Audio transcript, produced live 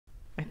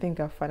think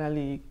I've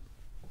finally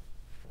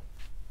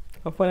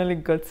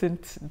gotten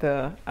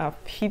to I've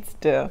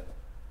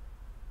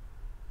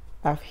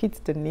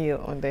hit the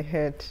nail on the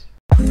head.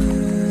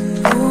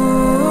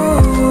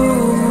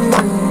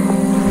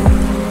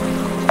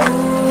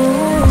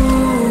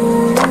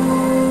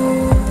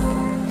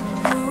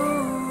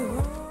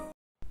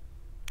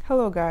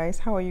 Hello guys,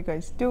 how are you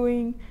guys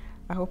doing?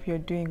 I hope you're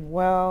doing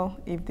well.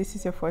 If this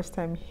is your first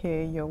time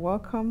here, you're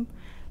welcome.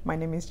 My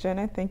name is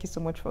Jenna. Thank you so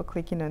much for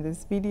clicking on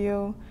this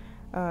video.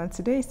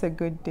 Today is a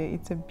good day.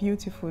 It's a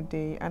beautiful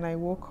day, and I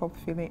woke up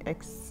feeling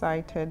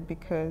excited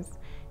because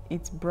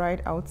it's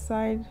bright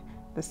outside.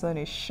 The sun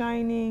is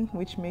shining,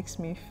 which makes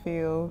me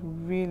feel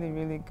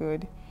really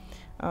good.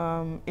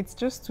 It's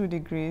just 2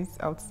 degrees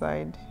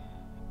outside.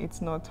 It's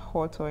not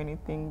hot or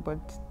anything, but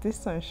this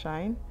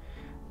sunshine,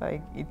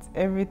 like, it's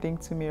everything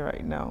to me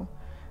right now.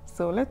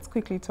 So let's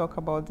quickly talk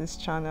about this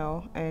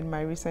channel and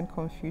my recent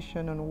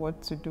confusion on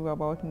what to do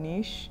about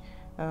niche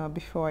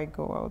before I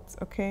go out,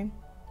 okay?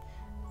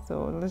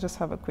 So let's just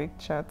have a quick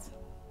chat.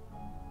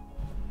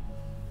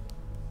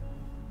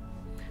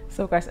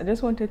 So guys, I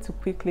just wanted to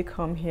quickly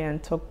come here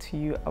and talk to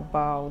you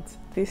about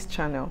this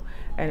channel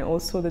and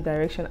also the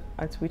direction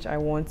at which I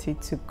want it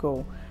to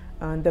go.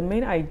 The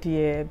main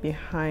idea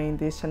behind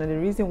this channel, the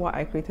reason why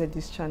I created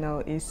this channel,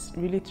 is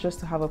really just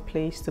to have a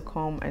place to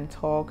come and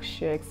talk,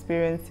 share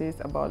experiences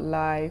about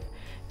life,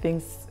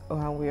 things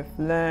we have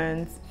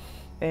learned,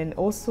 and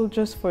also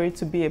just for it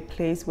to be a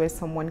place where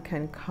someone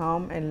can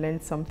come and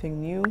learn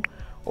something new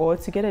or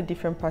to get a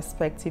different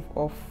perspective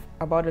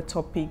about a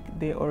topic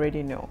they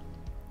already know.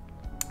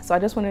 So I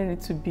just wanted it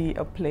to be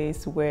a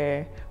place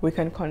where we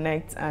can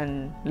connect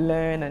and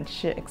learn and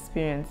share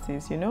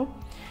experiences, you know,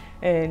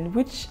 and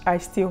which I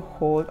still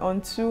hold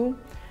on to.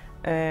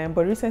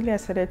 But recently I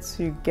started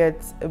to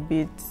get a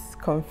bit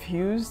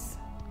confused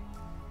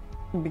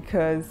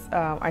because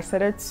I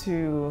started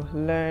to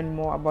learn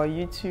more about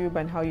YouTube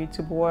and how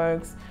YouTube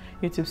works,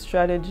 YouTube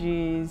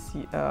strategies,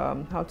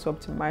 how to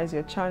optimize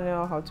your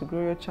channel, how to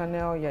grow your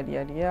channel, yada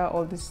yada yada,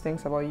 all these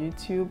things about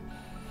YouTube.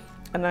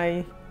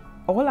 And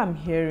all I'm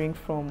hearing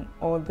from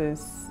all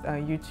these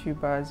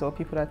YouTubers or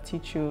people that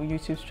teach you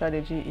YouTube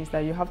strategy is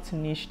that you have to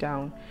niche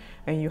down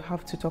and you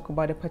have to talk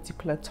about a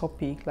particular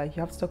topic. Like,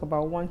 you have to talk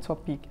about one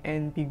topic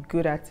and be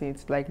good at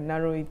it, like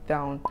narrow it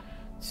down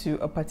to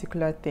a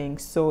particular thing.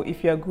 So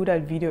if you're good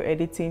at video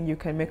editing, you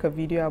can make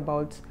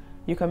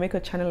a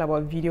channel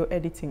about video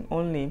editing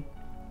only.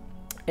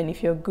 And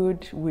if you're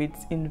good with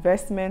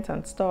investment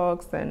and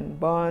stocks and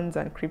bonds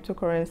and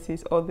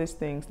cryptocurrencies, all these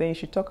things, then you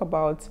should talk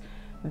about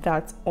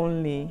that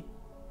only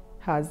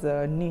as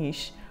a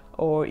niche.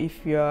 Or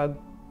if you're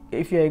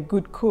a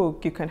good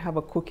cook, you can have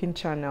a cooking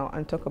channel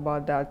and talk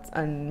about that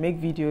and make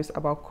videos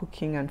about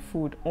cooking and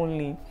food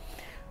only.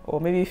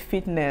 Or maybe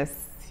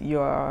fitness,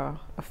 you're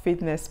a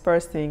fitness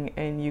person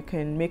and you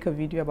can make a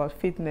video about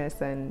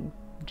fitness and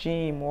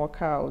gym,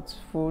 workouts,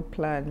 food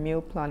plan,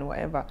 meal plan,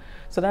 whatever.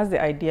 So that's the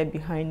idea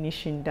behind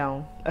niching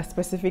down a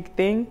specific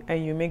thing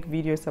and you make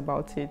videos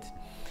about it.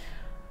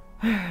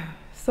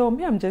 So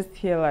me, I'm just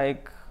here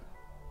like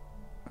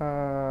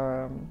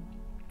I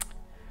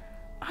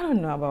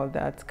don't know about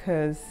that,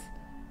 because,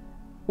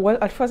 well,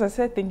 at first I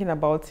started thinking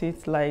about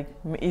it like,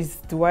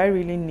 do I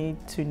really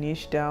need to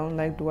niche down?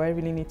 Like, do I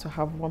really need to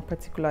have one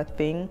particular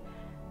thing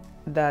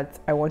that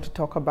I want to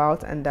talk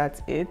about and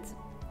that's it?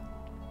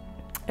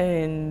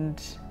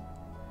 And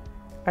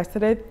I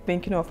started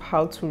thinking of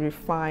how to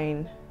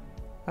refine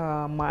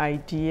my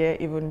idea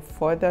even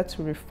further,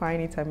 to refine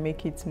it and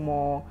make it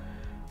more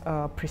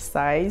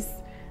precise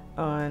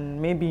and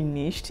maybe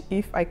niched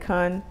if I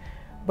can.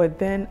 But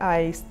then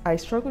I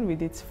struggled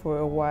with it for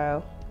a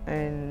while,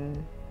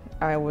 and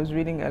I was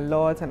reading a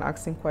lot and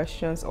asking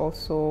questions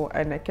also,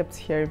 and I kept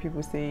hearing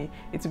people say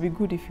it would be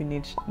good if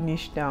you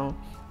niche down.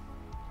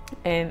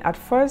 And at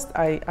first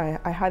I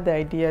had the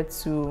idea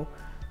to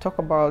talk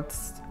about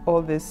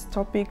all these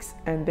topics,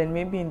 and then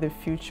maybe in the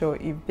future,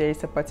 if there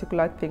is a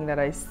particular thing that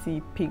I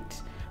see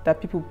that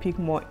people pick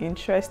more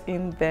interest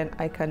in, then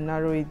I can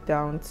narrow it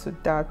down to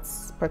that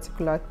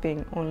particular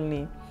thing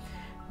only.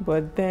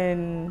 But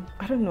then,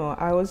 I don't know,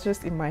 I was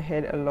just in my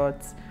head a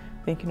lot,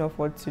 thinking of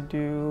what to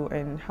do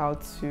and how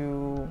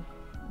to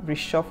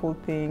reshuffle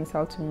things,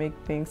 how to make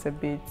things a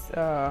bit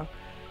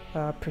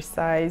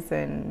precise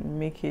and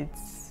make it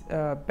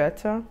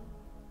better.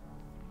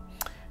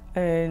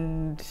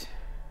 And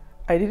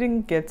I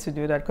didn't get to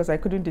do that because I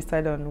couldn't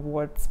decide on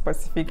one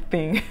specific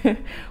thing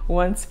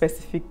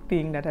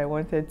that I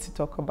wanted to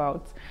talk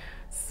about.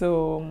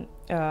 So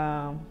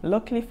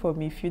luckily for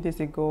me, a few days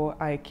ago,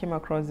 I came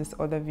across this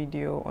other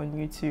video on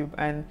YouTube,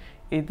 and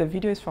the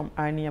video is from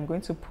Annie. I'm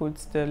going to put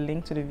the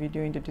link to the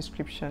video in the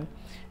description.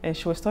 And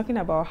she was talking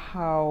about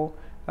how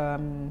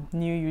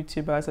new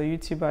YouTubers or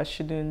YouTubers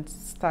shouldn't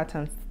start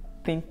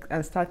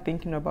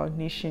thinking about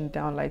niching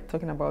down, like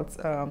talking about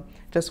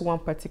just one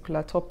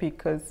particular topic,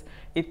 because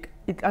it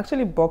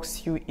actually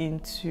boxes you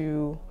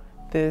into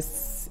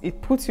this,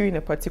 it puts you in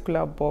a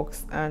particular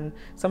box, and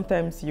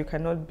sometimes you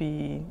cannot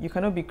be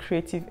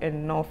creative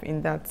enough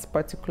in that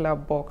particular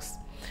box.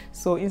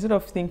 So instead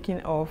of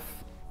thinking of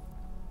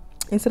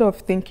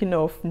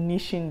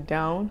niching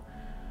down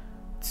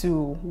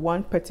to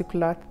one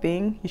particular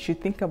thing, you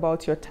should think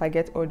about your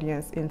target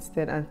audience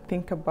instead, and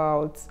think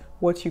about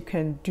what you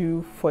can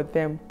do for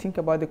them. Think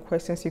about the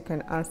questions you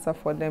can answer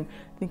for them.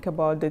 Think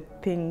about the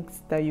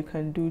things that you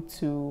can do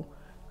to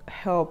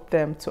help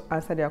them to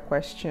answer their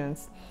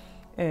questions.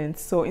 And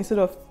so instead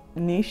of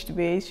niche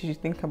based, you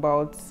should think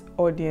about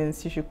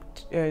audience. You should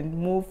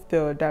move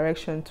the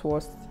direction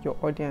towards your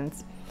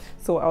audience.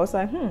 So I was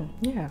like,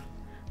 yeah,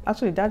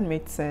 actually that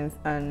made sense.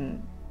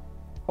 And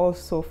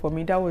also for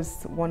me, that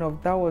was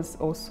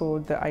also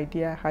the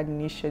idea I had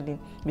initially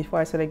before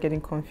I started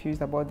getting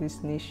confused about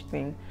this niche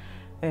thing.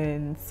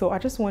 And so I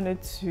just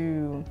wanted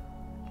to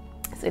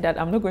say that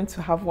I'm not going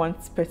to have one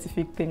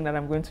specific thing that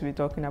I'm going to be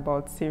talking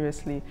about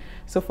seriously.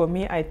 So for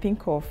me, I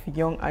think of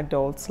young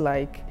adults,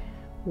 like,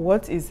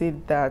 what is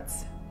it that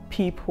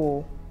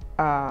people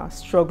are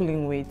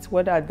struggling with?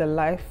 What are the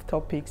life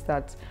topics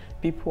that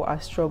people are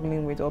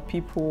struggling with, or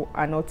people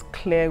are not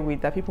clear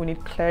with, that people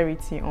need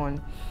clarity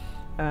on?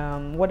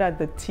 What are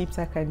the tips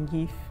I can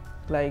give,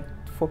 like,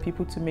 for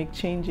people to make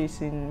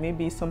changes in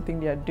maybe something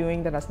they are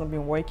doing that has not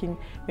been working?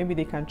 Maybe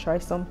they can try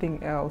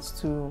something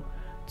else to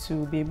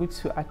be able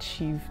to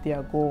achieve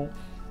their goal.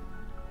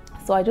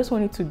 So I just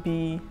want it to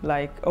be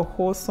like a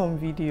wholesome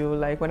video.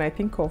 Like, when I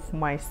think of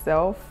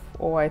myself,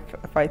 or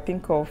if I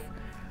think of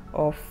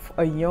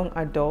a young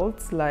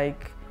adult,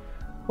 like,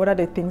 what are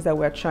the things that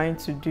we're trying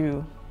to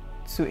do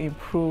to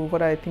improve?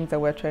 What are the things that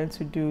we're trying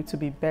to do to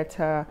be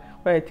better?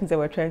 What are the things that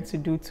we're trying to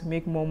do to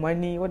make more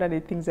money? What are the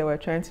things that we're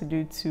trying to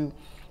do to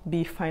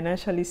be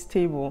financially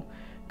stable?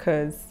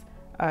 Because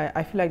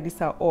I feel like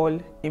these are all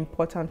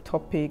important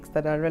topics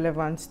that are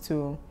relevant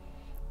to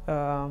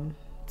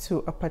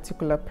a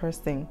particular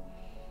person.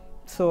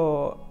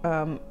 So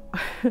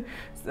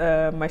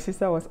my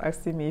sister was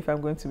asking me if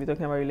I'm going to be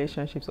talking about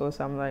relationships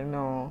also. I'm like,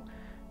 no,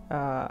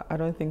 I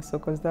don't think so,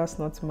 because that's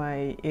not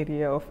my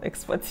area of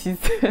expertise.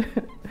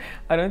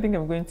 I don't think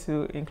I'm going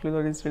to include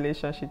all these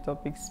relationship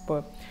topics,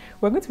 but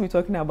we're going to be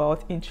talking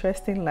about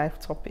interesting life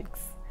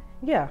topics.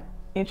 Yeah,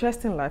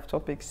 interesting life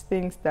topics,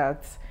 things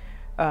that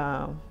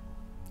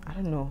I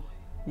don't know,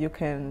 you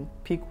can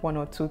pick one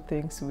or two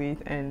things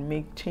with and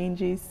make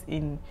changes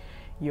in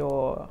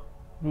your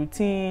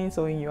routines,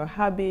 or in your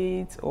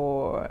habits,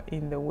 or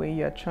in the way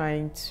you're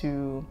trying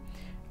to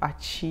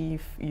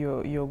achieve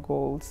your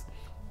goals.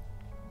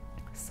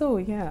 So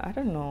yeah, I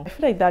don't know, I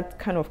feel like that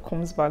kind of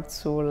comes back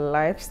to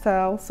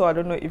lifestyle. So I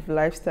don't know if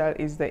lifestyle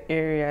is the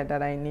area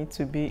that I need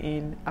to be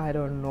in. I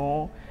don't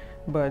know,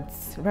 but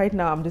right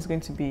now I'm just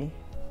going to be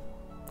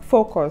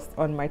focused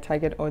on my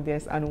target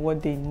audience and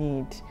what they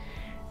need.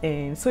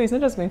 And so it's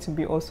not just going to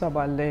be also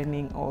about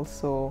learning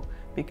also,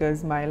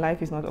 because my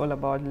life is not all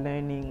about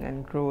learning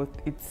and growth.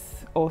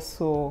 It's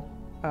also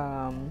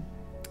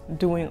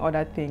doing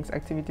other things,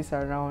 activities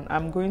around.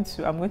 I'm going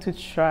to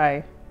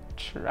try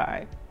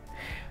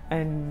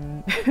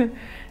and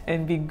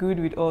and be good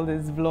with all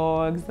these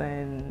vlogs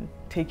and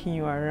taking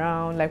you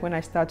around. Like, when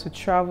I start to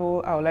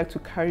travel, I would like to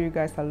carry you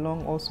guys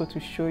along also, to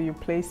show you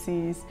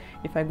places.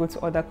 If I go to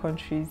other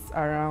countries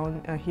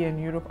around here in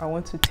Europe, I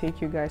want to take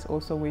you guys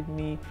also with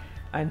me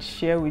and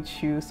share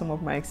with you some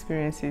of my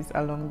experiences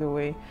along the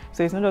way.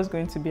 So it's not just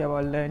going to be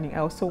about learning. I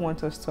also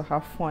want us to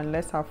have fun.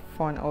 Let's have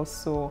fun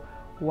also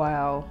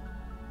while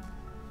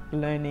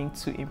learning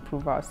to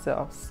improve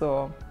ourselves.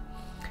 So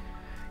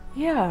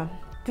yeah,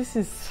 this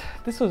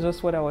was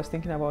just what I was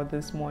thinking about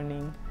this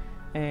morning,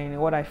 and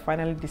what I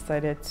finally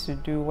decided to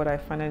do, what I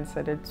finally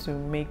decided to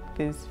make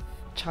this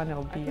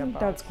channel be about.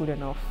 That's good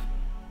enough.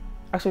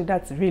 Actually,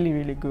 that's really,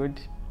 really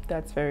good.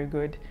 That's very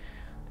good.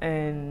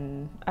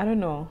 And I don't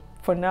know,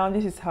 for now,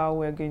 this is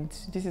how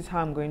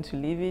I'm going to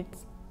leave it.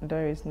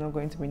 There is not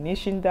going to be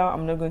niching down.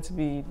 I'm not going to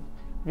be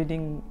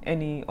reading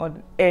any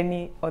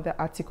other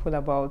article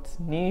about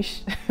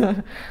niche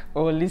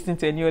or listening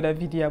to any other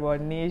video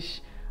about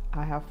niche.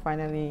 I've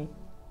finally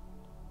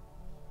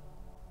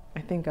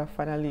gotten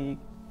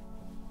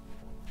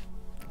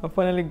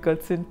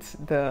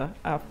to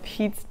I've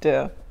hit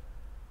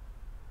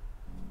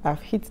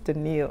the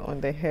nail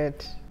on the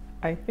head.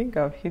 I think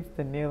I've hit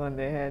the nail on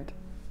the head.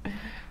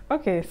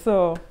 Okay,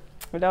 so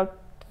without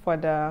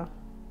further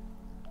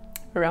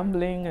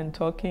rambling and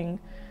talking,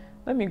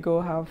 let me go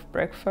have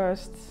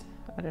breakfast.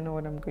 I don't know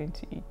what I'm going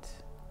to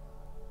eat.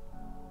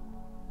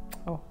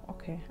 Oh,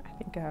 okay, I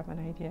think I have an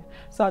idea.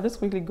 So I'll just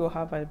quickly go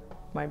have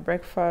my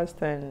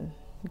breakfast and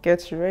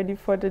get ready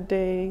for the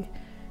day,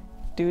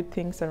 do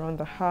things around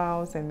the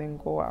house, and then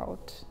go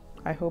out.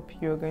 I hope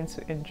you're going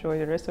to enjoy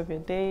the rest of your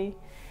day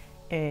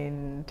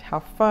and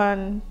have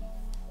fun,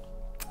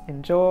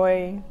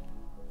 enjoy.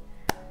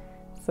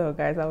 So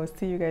guys, I will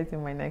see you guys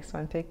in my next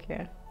one. Take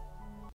care.